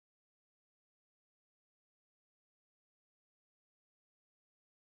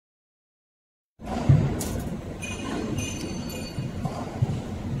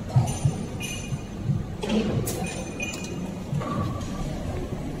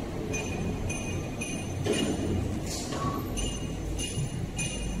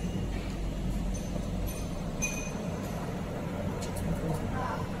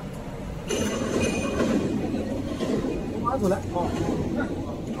出来。好。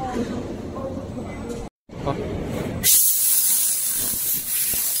好。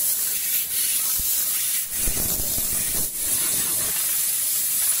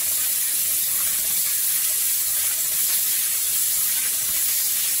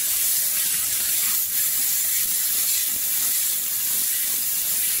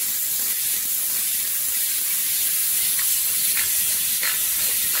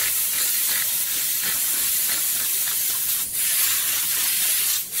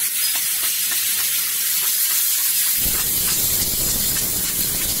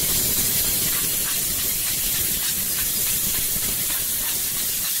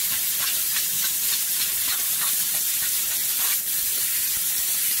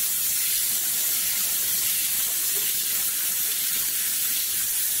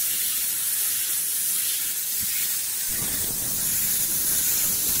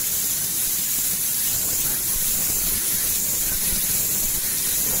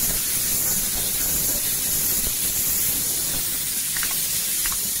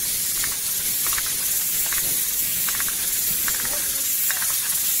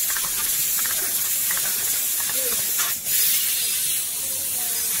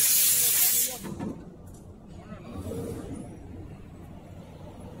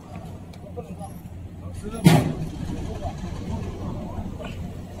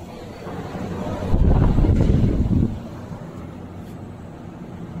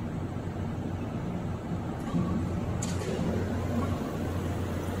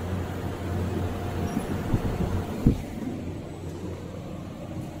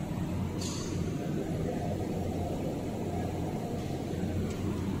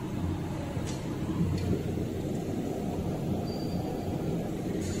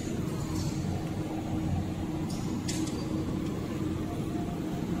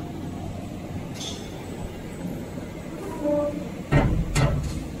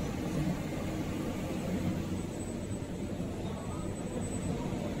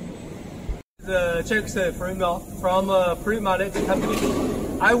The China from Primalaser company.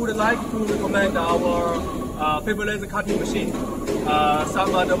 I would like to recommend our paper laser cutting machine.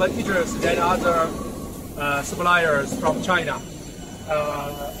 Some advantages than other suppliers from China.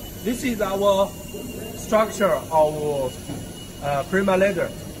 This is our structure of Primalaser.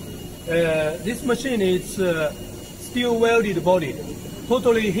 This machine is steel welded body,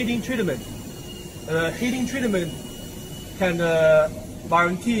 totally heating treatment. Heating treatment can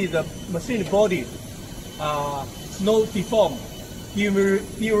guarantee the machine body no deform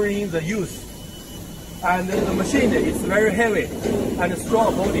during the use. And the machine is very heavy and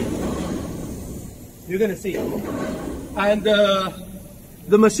strong body. You're gonna see. And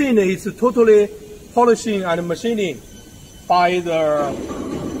the machine is totally polishing and machining by the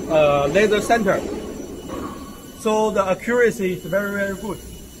laser center. So the accuracy is very, very good.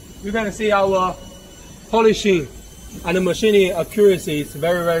 You can see our polishing and machining accuracy is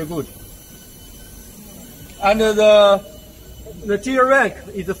very, very good. And the gear rank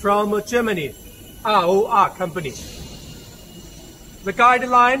is from Germany, ROR company. The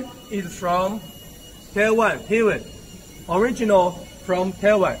guideline is from Taiwan, original from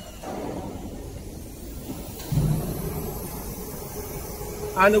Taiwan.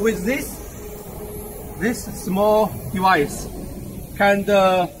 And with this small device can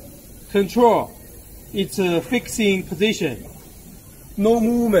control its fixing position, no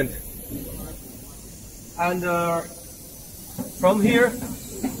movement. And from here,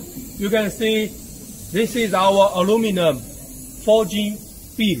 you can see this is our aluminum forging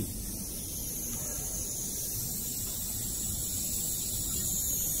beam.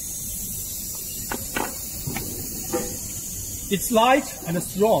 It's light and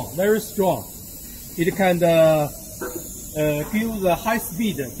strong, very strong. It can give the high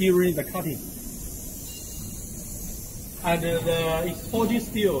speed during the cutting. And it's forging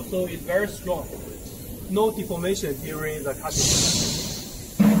steel, so it's very strong. No deformation during the cutting.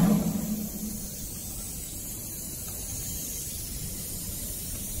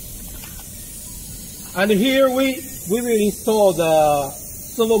 And here we will install the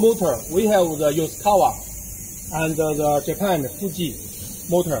servo motor. We have the Yoshikawa and the Japan Fuji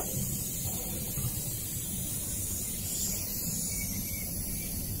motor.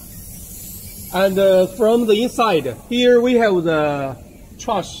 And from the inside, here we have the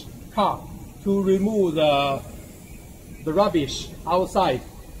trash car to remove the rubbish outside.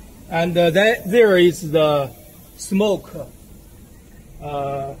 And there is the smoke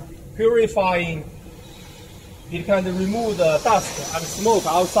purifying. It can remove the dust and smoke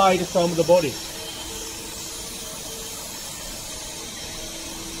outside from the body.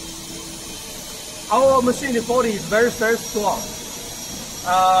 Our machine body is very strong.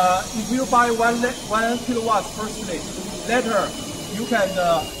 If you buy 1 kilowatts firstly, later you can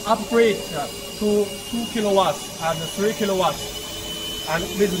upgrade to 2 kilowatts and 3 kilowatts, and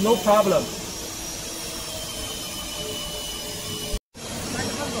with no problem.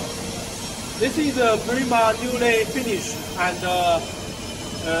 This is a Prima newly finished and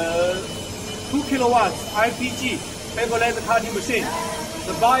 2 kilowatts IPG paper laser cutting machine.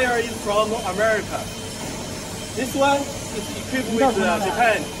 The buyer is from America. This one is equipped with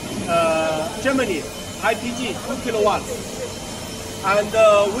Japan, Germany IPG 2 kilowatts, and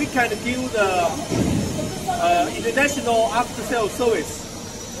we can give the international after-sales service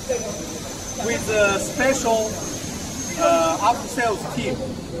with a special after-sales team.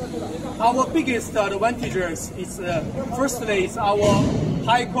 Our biggest advantages is firstly is our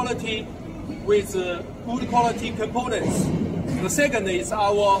high quality with good quality components. The second is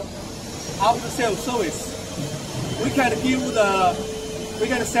our after-sales service. We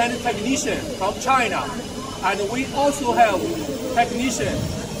can send a technician from China, and we also have technician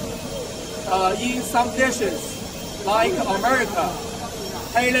in some nations like America,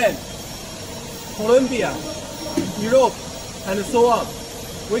 Thailand, Colombia, Europe, and so on.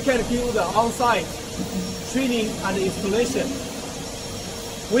 We can give the on-site training and installation.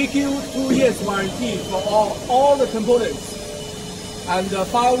 We give 2 years warranty for all the components, and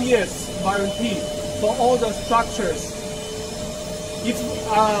 5 years warranty for all the structures. If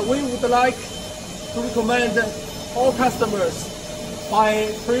we would like to recommend all customers buy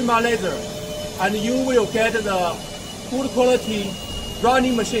Primalaser, and you will get the good quality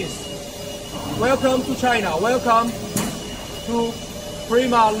running machines. Welcome to China. Welcome to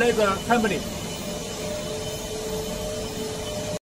Primalaser company.